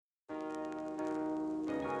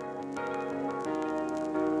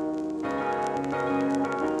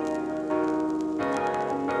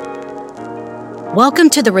Welcome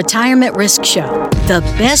to the Retirement Risk Show, the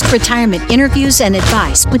best retirement interviews and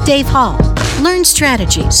advice with Dave Hall. Learn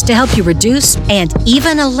strategies to help you reduce and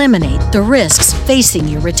even eliminate the risks facing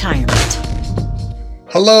your retirement.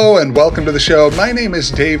 Hello and welcome to the show. My name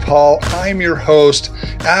is Dave Hall. I'm your host.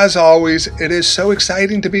 As always, it is so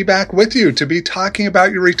exciting to be back with you, to be talking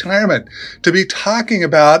about your retirement, to be talking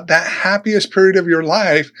about that happiest period of your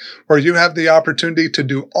life where you have the opportunity to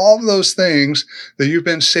do all of those things that you've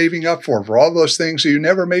been saving up for all those things that you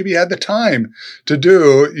never maybe had the time to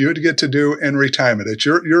do, you'd get to do in retirement. It's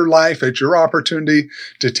your life. It's your opportunity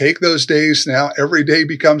to take those days. Now, every day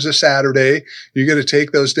becomes a Saturday. You get to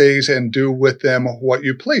take those days and do with them what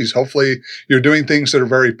you please. Hopefully, you're doing things that are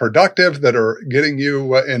very productive, that are getting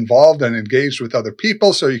you involved and engaged with other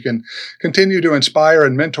people so you can continue to inspire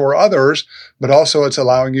and mentor others, but also it's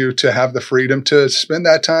allowing you to have the freedom to spend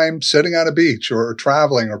that time sitting on a beach or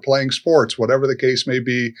traveling or playing sports, whatever the case may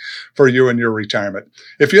be for you in your retirement.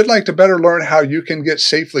 If you'd like to better learn how you can get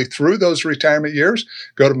safely through those retirement years,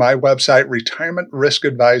 go to my website,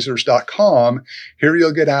 retirementriskadvisors.com. Here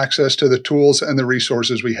you'll get access to the tools and the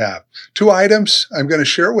resources we have. 2 items I'm going to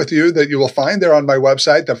share with you that you will find there on my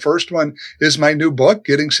website. The first one is my new book,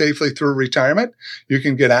 Getting Safely Through Retirement. You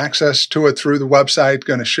can get access to it through the website.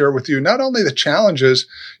 Going to share with you not only the challenges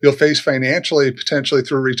you'll face financially, potentially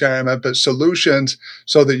through retirement, but solutions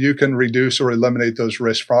so that you can reduce or eliminate those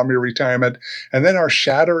risks from your retirement. And then our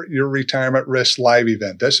Shatter Your Retirement Risk live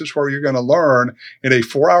event. This is where you're going to learn in a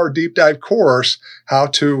 4-hour deep dive course how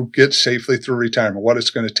to get safely through retirement, what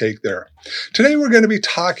it's going to take there. Today, we're going to be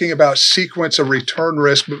talking about sequence of return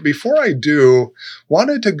risk. But before I do,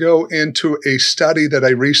 wanted to go into a study that I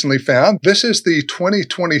recently found. This is the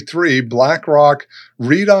 2023 BlackRock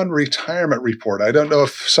Read on Retirement Report. I don't know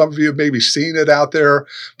if some of you have maybe seen it out there,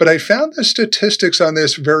 but I found the statistics on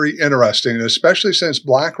this very interesting, especially since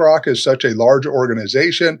BlackRock is such a large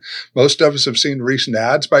organization. Most of us have seen recent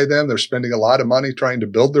ads by them. They're spending a lot of money trying to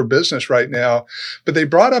build their business right now, but they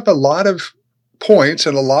brought up a lot of points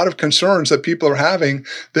and a lot of concerns that people are having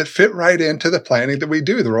that fit right into the planning that we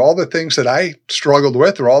do. They're all the things that I struggled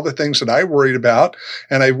with. They're all the things that I worried about.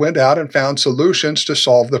 And I went out and found solutions to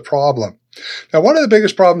solve the problem. Now, one of the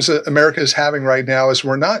biggest problems that America is having right now is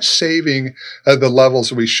we're not saving the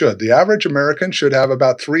levels we should. The average American should have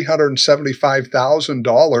about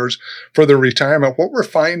 $375,000 for their retirement. What we're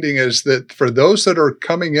finding is that for those that are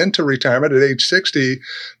coming into retirement at age 60,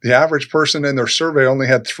 the average person in their survey only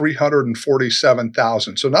had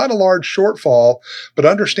 $347,000. So not a large shortfall, but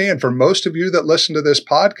understand for most of you that listen to this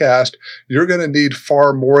podcast, you're going to need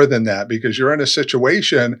far more than that because you're in a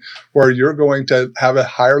situation where you're going to have a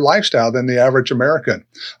higher lifestyle than the average American.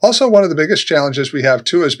 Also, one of the biggest challenges we have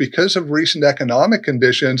too is because of recent economic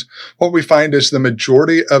conditions, what we find is the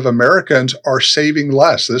majority of Americans are saving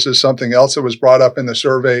less. This is something else that was brought up in the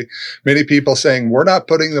survey. Many people saying we're not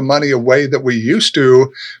putting the money away that we used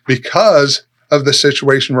to because of the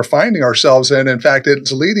situation we're finding ourselves in. In fact,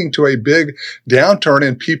 it's leading to a big downturn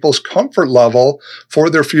in people's comfort level for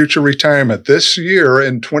their future retirement. This year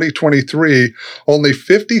in 2023, only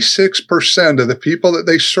 56% of the people that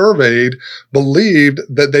they surveyed believed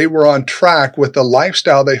that they were on track with the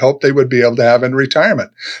lifestyle they hoped they would be able to have in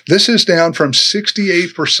retirement. This is down from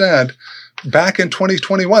 68% back in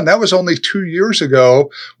 2021. That was only 2 years ago.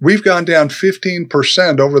 We've gone down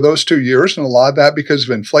 15% over those 2 years, and a lot of that because of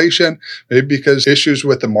inflation, maybe because issues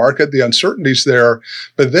with the market, the uncertainties there.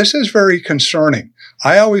 But this is very concerning.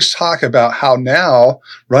 I always talk about how now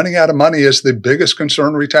running out of money is the biggest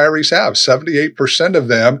concern retirees have. 78% of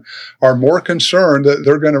them are more concerned that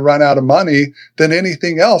they're going to run out of money than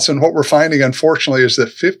anything else. And what we're finding, unfortunately, is that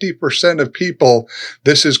 50% of people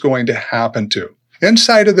this is going to happen to.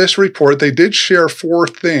 Inside of this report, they did share 4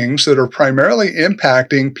 things that are primarily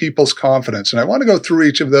impacting people's confidence. And I want to go through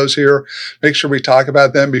each of those here, make sure we talk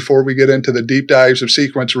about them before we get into the deep dives of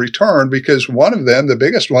sequence return, because one of them, the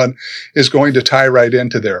biggest one, is going to tie right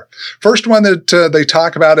into there. First one that they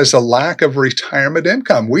talk about is a lack of retirement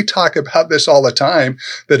income. We talk about this all the time,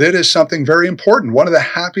 that it is something very important. One of the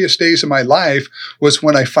happiest days of my life was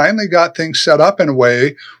when I finally got things set up in a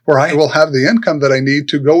way where I will have the income that I need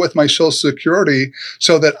to go with my Social Security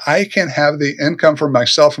so that I can have the income for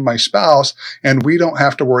myself and my spouse, and we don't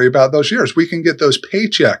have to worry about those years. We can get those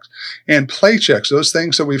paychecks and playchecks, those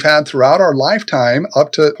things that we've had throughout our lifetime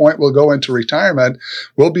up to the point we'll go into retirement.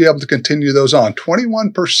 We'll be able to continue those on.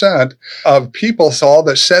 21% of people saw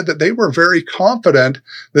that said that they were very confident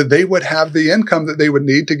that they would have the income that they would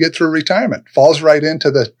need to get through retirement. Falls right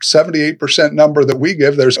into the 78% number that we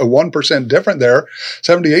give. There's a 1% different there.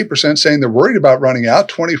 78% saying they're worried about running out.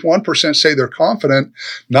 21% say they're confident. confident.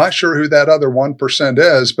 Not sure who that other 1%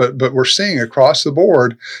 is, but we're seeing across the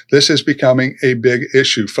board, this is becoming a big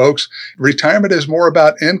issue. Folks, retirement is more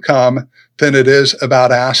about income than it is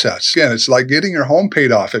about assets. Again, it's like getting your home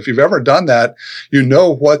paid off. If you've ever done that, you know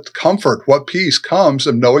what comfort, what peace comes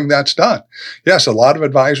of knowing that's done. Yes, a lot of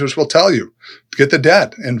advisors will tell you, get the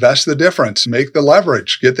debt, invest the difference, make the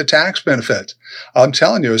leverage, get the tax benefit. I'm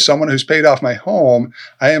telling you, as someone who's paid off my home,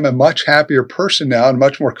 I am a much happier person now and a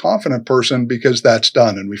much more confident person because that's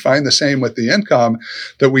done. And we find the same with the income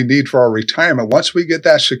that we need for our retirement. Once we get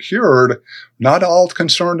that secured, not all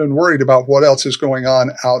concerned and worried about what else is going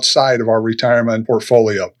on outside of our retirement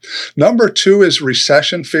portfolio. Number 2 is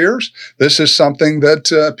recession fears. This is something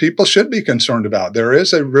that people should be concerned about. There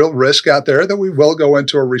is a real risk out there that we will go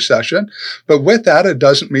into a recession. But with that, it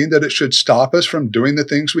doesn't mean that it should stop us from doing the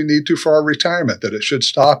things we need to for our retirement, that it should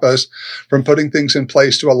stop us from putting things in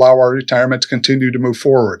place to allow our retirement to continue to move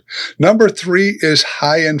forward. Number 3 is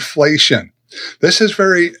high inflation. This is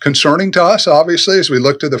very concerning to us, obviously, as we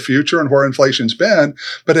look to the future and where inflation's been,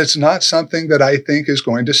 but it's not something that I think is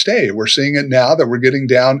going to stay. We're seeing it now that we're getting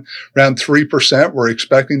down around 3%. We're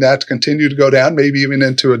expecting that to continue to go down, maybe even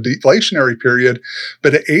into a deflationary period.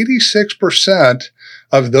 But at 86%,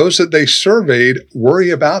 of those that they surveyed worry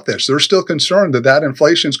about this. They're still concerned that that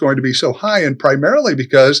inflation is going to be so high, and primarily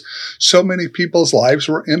because so many people's lives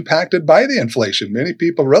were impacted by the inflation. Many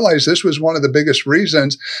people realized this was one of the biggest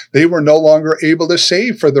reasons they were no longer able to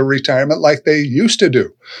save for their retirement like they used to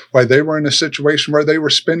do. Why they were in a situation where they were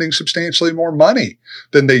spending substantially more money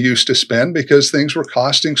than they used to spend because things were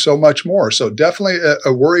costing so much more. So definitely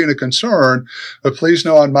a worry and a concern, but please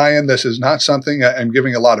know on my end, this is not something I'm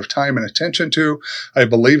giving a lot of time and attention to. I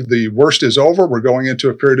believe the worst is over. We're going into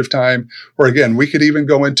a period of time where, again, we could even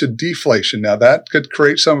go into deflation. Now, that could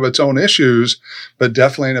create some of its own issues, but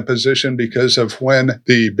definitely in a position because of when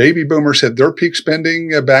the baby boomers hit their peak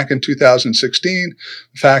spending back in 2016.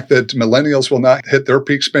 The fact that millennials will not hit their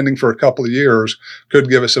peak spending for a couple of years could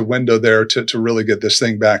give us a window there to really get this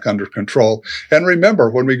thing back under control. And remember,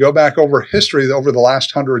 when we go back over history, over the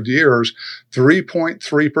last 100 years,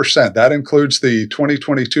 3.3%. That includes the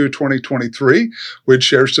 2022-2023. We'd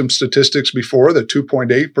shared some statistics before that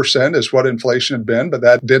 2.8% is what inflation had been, but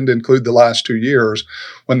that didn't include the last 2 years.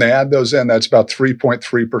 When they add those in, that's about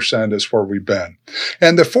 3.3% is where we've been.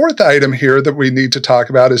 And the fourth item here that we need to talk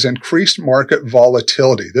about is increased market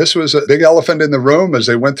volatility. This was a big elephant in the room as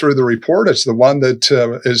they went through the report. It's the one that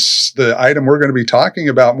is the item we're going to be talking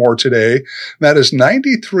about more today. That is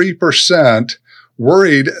 93%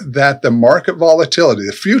 worried that the market volatility,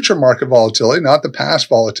 the future market volatility, not the past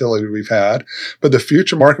volatility we've had, but the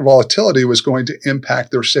future market volatility was going to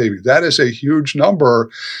impact their savings. That is a huge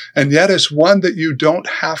number, and yet it's one that you don't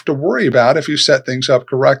have to worry about if you set things up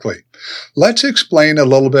correctly. Let's explain a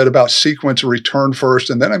little bit about sequence return first,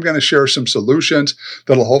 and then I'm going to share some solutions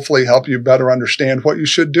that'll hopefully help you better understand what you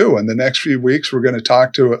should do. In the next few weeks, we're going to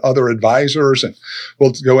talk to other advisors, and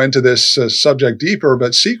we'll go into this subject deeper,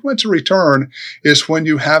 but sequence return is when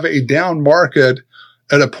you have a down market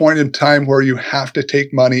at a point in time where you have to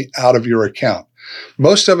take money out of your account.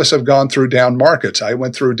 Most of us have gone through down markets. I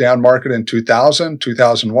went through down market in 2000,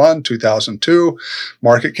 2001, 2002.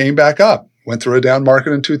 Market came back up. Went through a down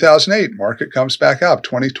market in 2008. Market comes back up.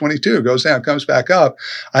 2022 goes down, comes back up.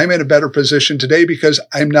 I'm in a better position today because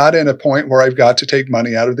I'm not in a point where I've got to take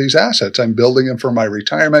money out of these assets. I'm building them for my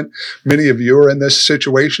retirement. Many of you are in this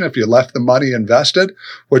situation. If you left the money invested,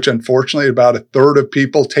 which unfortunately about a third of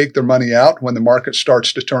people take their money out when the market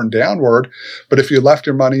starts to turn downward. But if you left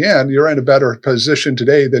your money in, you're in a better position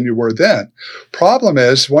today than you were then. Problem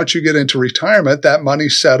is, once you get into retirement, that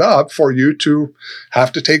money's set up for you to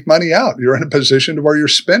have to take money out. You're in a position where you're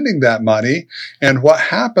spending that money. And what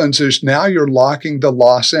happens is now you're locking the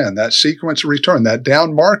loss in. That sequence return, that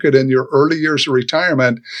down market in your early years of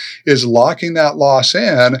retirement is locking that loss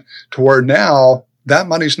in to where now that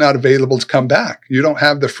money's not available to come back. You don't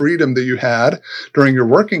have the freedom that you had during your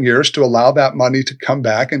working years to allow that money to come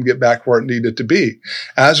back and get back where it needed to be.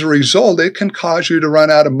 As a result, it can cause you to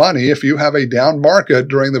run out of money. If you have a down market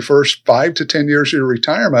during the first 5 to 10 years of your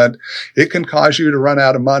retirement, it can cause you to run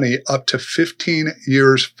out of money up to 15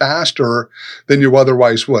 years faster than you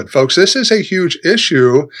otherwise would. Folks, this is a huge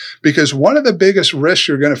issue because one of the biggest risks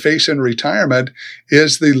you're going to face in retirement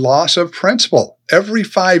is the loss of principal. every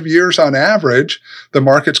 5 years on average, the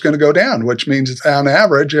market's going to go down, which means on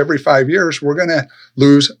average, every 5 years, we're going to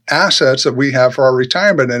lose assets that we have for our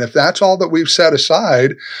retirement. And if that's all that we've set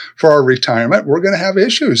aside for our retirement, we're going to have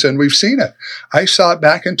issues. And we've seen it. I saw it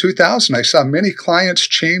back in 2000. I saw many clients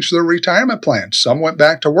change their retirement plans. Some went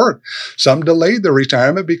back to work. Some delayed their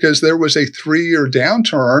retirement because there was a 3-year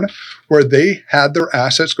downturn where they had their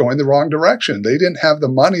assets going the wrong direction. They didn't have the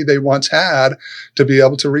money they once had to be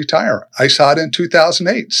able to retire. I saw it in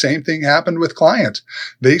 2008. Same thing happened with clients.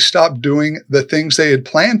 They stopped doing the things they had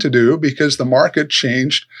planned to do because the market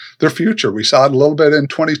changed their future. We saw it a little bit in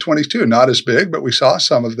 2022, not as big, but we saw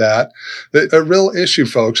some of that. A real issue,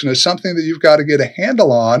 folks, and it's something that you've got to get a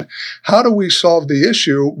handle on. How do we solve the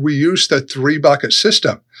issue? We use the 3-bucket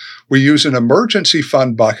system. We use an emergency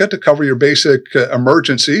fund bucket to cover your basic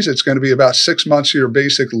emergencies. It's going to be about 6 months of your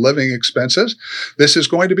basic living expenses. This is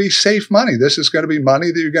going to be safe money. This is going to be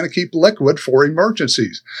money that you're going to keep liquid for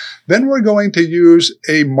emergencies. Then we're going to use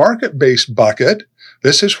a market-based bucket.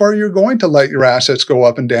 This is where you're going to let your assets go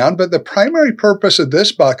up and down. But the primary purpose of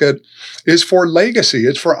this bucket is for legacy.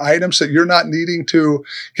 It's for items that you're not needing to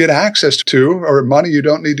get access to, or money you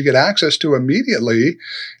don't need to get access to immediately.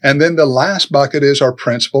 And then the last bucket is our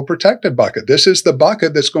principal protected bucket. This is the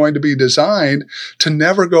bucket that's going to be designed to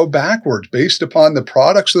never go backwards based upon the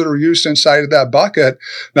products that are used inside of that bucket.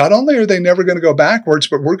 Not only are they never going to go backwards,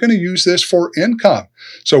 but we're going to use this for income.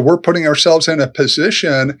 So we're putting ourselves in a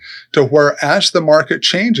position to where as the market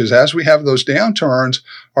changes, as we have those downturns,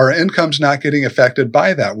 our income's not getting affected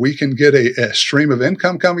by that. We can get a stream of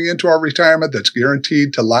income coming into our retirement that's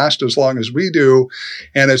guaranteed to last as long as we do.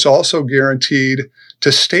 And it's also guaranteed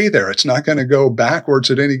to stay there. It's not going to go backwards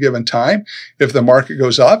at any given time. If the market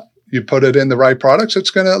goes up, you put it in the right products,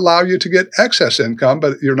 it's going to allow you to get excess income,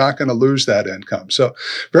 but you're not going to lose that income. So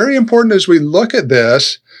very important as we look at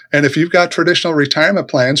this. And if you've got traditional retirement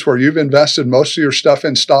plans where you've invested most of your stuff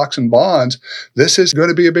in stocks and bonds, this is going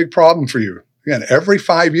to be a big problem for you. Again, every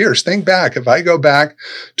 5 years, think back. If I go back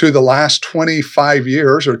to the last 25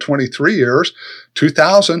 years or 23 years,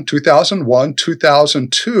 2000, 2001,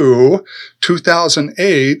 2002,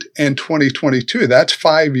 2008, and 2022. That's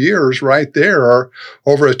 5 years right there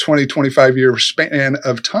over a 20, 25 year span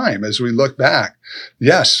of time as we look back.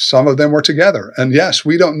 Yes, some of them were together. And yes,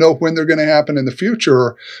 we don't know when they're going to happen in the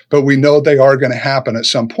future, but we know they are going to happen at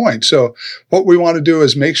some point. So what we want to do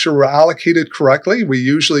is make sure we're allocated correctly. We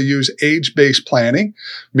usually use age-based planning,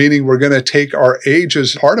 meaning we're going to take our age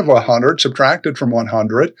as part of 100, subtracted from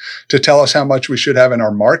 100, to tell us how much we should have in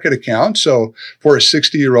our market account. So for a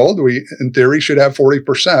 60-year-old, we, in theory, should have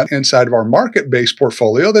 40% inside of our market-based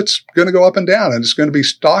portfolio that's going to go up and down. And it's going to be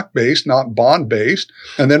stock-based, not bond-based.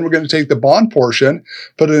 And then we're going to take the bond portion,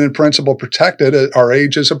 put it in principal protected. Our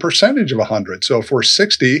age is a percentage of 100. So if we're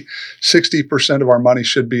 60, 60% of our money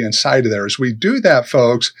should be inside of there. As we do that,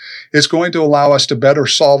 folks, it's going to allow us to better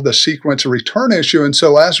solve the sequence of return issue. And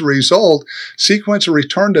so as a result, sequence of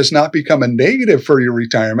return does not become a negative for your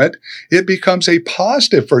retirement. It becomes a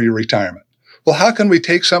positive for your retirement. Well, how can we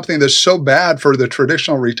take something that's so bad for the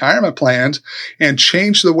traditional retirement plans and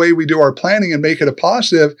change the way we do our planning and make it a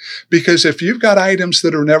positive? Because if you've got items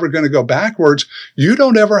that are never going to go backwards, you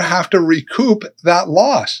don't ever have to recoup that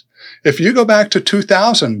loss. If you go back to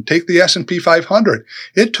 2000, take the S&P 500,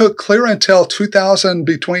 it took clear until 2000,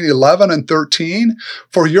 between 11 and 13,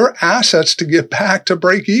 for your assets to get back to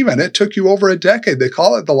break even. It took you over a decade. They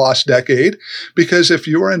call it the lost decade, because if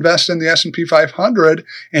you were invested in the S&P 500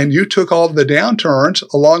 and you took all of the downturns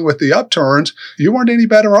along with the upturns, you weren't any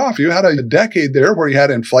better off. You had a decade there where you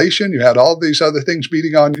had inflation, you had all these other things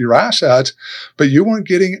beating on your assets, but you weren't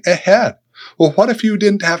getting ahead. Well, what if you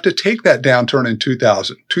didn't have to take that downturn in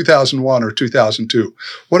 2000, 2001, or 2002?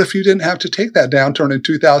 What if you didn't have to take that downturn in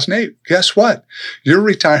 2008? Guess what? Your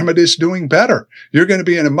retirement is doing better. You're going to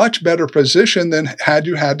be in a much better position than had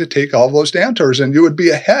you had to take all those downturns. And you would be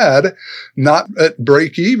ahead, not at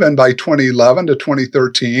break even by 2011 to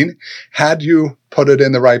 2013, had you put it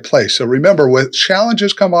in the right place. So remember, with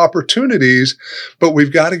challenges come opportunities, but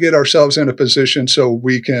we've got to get ourselves in a position so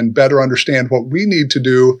we can better understand what we need to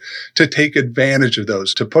do to take advantage of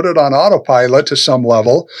those, to put it on autopilot to some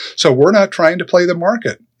level. So we're not trying to play the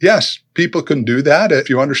market. Yes, people can do that if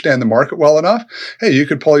you understand the market well enough. Hey, you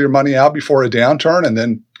could pull your money out before a downturn and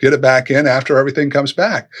then get it back in after everything comes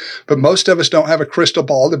back. But most of us don't have a crystal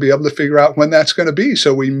ball to be able to figure out when that's going to be.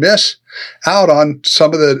 So we miss out on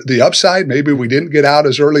some of the upside. Maybe we didn't get out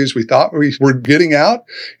as early as we thought we were getting out,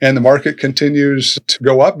 and the market continues to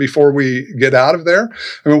go up before we get out of there.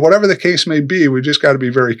 I mean, whatever the case may be, we just got to be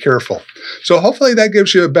very careful. So hopefully that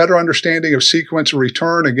gives you a better understanding of sequence of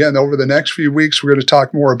return. Again, over the next few weeks, we're going to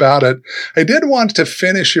talk more about it. I did want to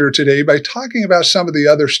finish here today by talking about some of the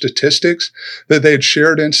other statistics that they had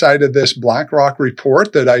shared inside of this BlackRock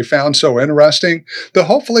report that I found so interesting that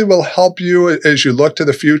hopefully will help you as you look to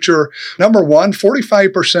the future. Number one,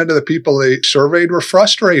 45% of the people they surveyed were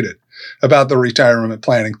frustrated about the retirement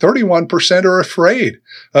planning. 31% are afraid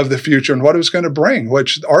of the future and what it was going to bring,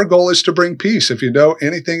 which our goal is to bring peace. If you know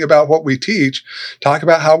anything about what we teach, talk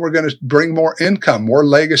about how we're going to bring more income, more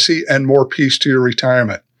legacy, and more peace to your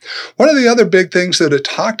retirement. One of the other big things that it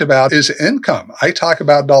talked about is income. I talk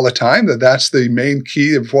about it all the time that that's the main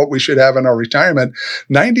key of what we should have in our retirement.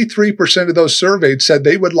 93% of those surveyed said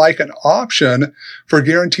they would like an option for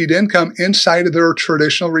guaranteed income inside of their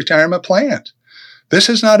traditional retirement plan. This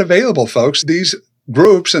is not available, folks. These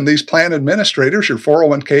groups and these plan administrators, your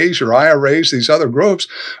 401ks, your IRAs, these other groups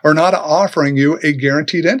are not offering you a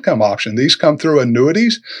guaranteed income option. These come through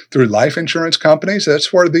annuities, through life insurance companies.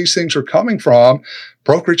 That's where these things are coming from.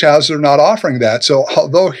 Brokerage houses are not offering that. So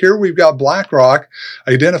although here we've got BlackRock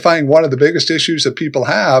identifying one of the biggest issues that people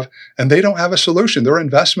have, and they don't have a solution. They're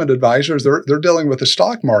investment advisors. They're dealing with the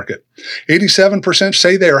stock market. 87%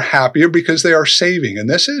 say they are happier because they are saving. And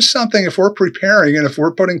this is something, if we're preparing and if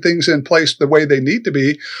we're putting things in place the way they need to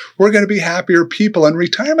be, we're going to be happier people. And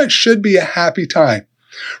retirement should be a happy time.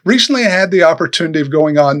 Recently, I had the opportunity of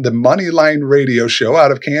going on the Moneyline radio show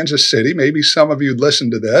out of Kansas City. Maybe some of you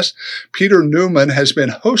listened to this. Peter Newman has been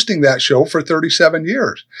hosting that show for 37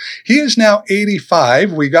 years. He is now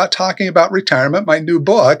 85. We got talking about retirement, my new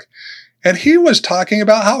book, and he was talking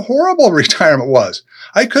about how horrible retirement was.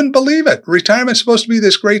 I couldn't believe it. Retirement's supposed to be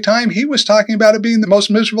this great time. He was talking about it being the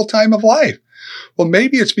most miserable time of life. Well,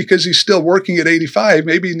 maybe it's because he's still working at 85.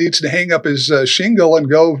 Maybe he needs to hang up his shingle and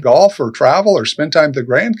go golf or travel or spend time with the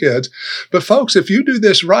grandkids. But folks, if you do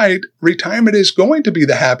this right, retirement is going to be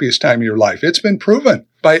the happiest time of your life. It's been proven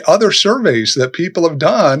by other surveys that people have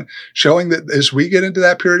done showing that as we get into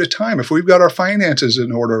that period of time, if we've got our finances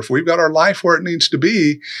in order, if we've got our life where it needs to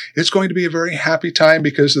be, it's going to be a very happy time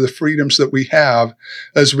because of the freedoms that we have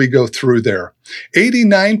as we go through there.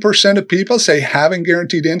 89% of people say having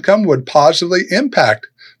guaranteed income would positively impact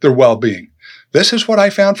their well-being. This is what I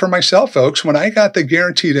found for myself, folks, when I got the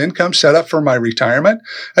guaranteed income set up for my retirement.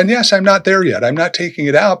 And yes, I'm not there yet. I'm not taking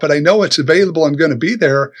it out, but I know it's available and going to be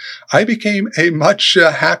there. I became a much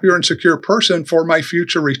happier and secure person for my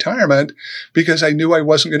future retirement because I knew I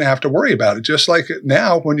wasn't going to have to worry about it. Just like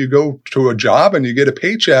now, when you go to a job and you get a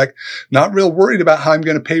paycheck, not real worried about how I'm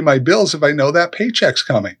going to pay my bills if I know that paycheck's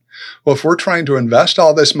coming. Well, if we're trying to invest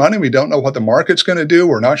all this money, we don't know what the market's going to do.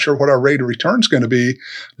 We're not sure what our rate of return is going to be.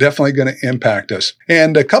 Definitely going to impact us.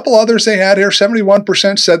 And a couple others they had here,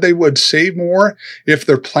 71% said they would save more if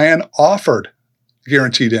their plan offered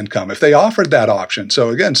guaranteed income, if they offered that option. So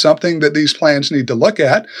again, something that these plans need to look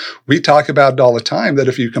at. We talk about it all the time that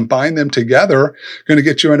if you combine them together, going to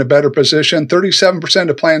get you in a better position. 37%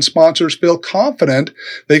 of plan sponsors feel confident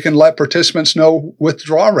they can let participants know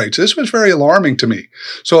withdrawal rates. This was very alarming to me.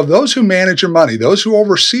 So of those who manage your money, those who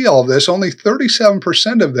oversee all of this, only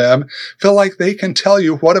 37% of them feel like they can tell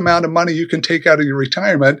you what amount of money you can take out of your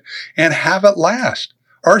retirement and have it last.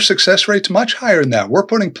 Our success rate's much higher than that. We're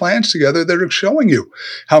putting plans together that are showing you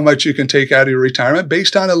how much you can take out of your retirement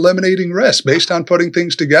based on eliminating risk, based on putting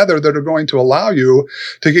things together that are going to allow you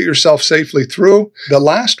to get yourself safely through. The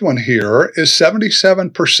last one here is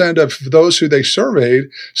 77% of those who they surveyed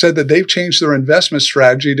said that they've changed their investment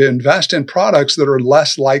strategy to invest in products that are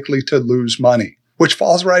less likely to lose money, which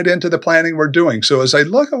falls right into the planning we're doing. So as I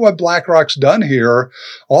look at what BlackRock's done here,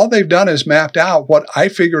 all they've done is mapped out what I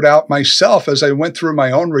figured out myself as I went through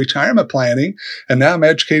my own retirement planning, and now I'm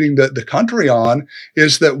educating the country on,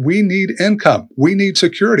 is that we need income. We need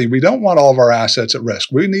security. We don't want all of our assets at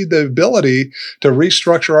risk. We need the ability to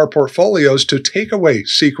restructure our portfolios to take away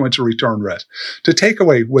sequence of return risk, to take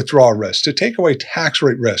away withdrawal risk, to take away tax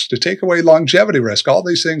rate risk, to take away longevity risk, all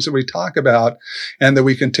these things that we talk about and that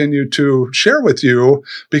we continue to share with you,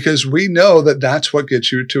 because we know that that's what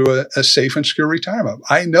gets you to a safe and secure retirement.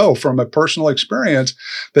 I know from a personal experience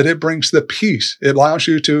that it brings the peace. It allows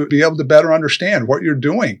you to be able to better understand what you're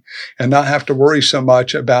doing and not have to worry so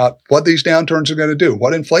much about what these downturns are going to do,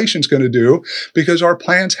 what inflation's going to do, because our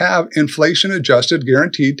plans have inflation-adjusted,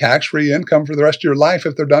 guaranteed, tax-free income for the rest of your life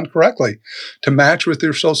if they're done correctly to match with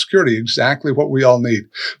your Social Security, exactly what we all need.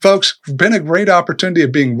 Folks, it's been a great opportunity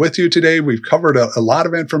of being with you today. We've covered a lot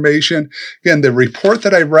of information. Again, the report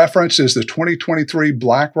that I referenced is the 2023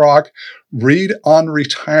 BlackRock Read on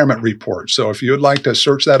Retirement Report. So if you would like to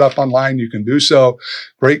search that up online, you can do so.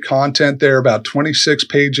 Great content there, about 26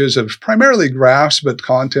 pages of primarily graphs, but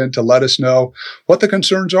content to let us know what the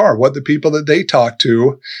concerns are, what the people that they talked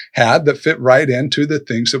to had that fit right into the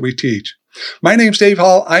things that we teach. My name's Dave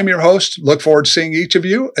Hall. I'm your host. Look forward to seeing each of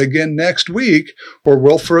you again next week, where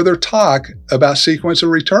we'll further talk about sequence of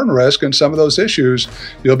return risk and some of those issues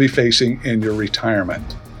you'll be facing in your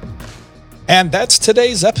retirement. And that's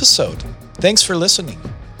today's episode. Thanks for listening.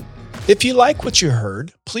 If you like what you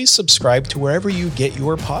heard, please subscribe to wherever you get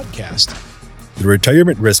your podcast. The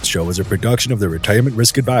Retirement Risk Show is a production of the Retirement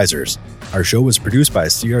Risk Advisors. Our show was produced by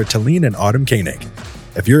C.R. Talene and Autumn Koenig.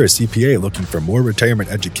 If you're a CPA looking for more retirement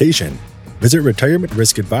education, visit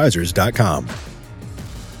retirementriskadvisors.com.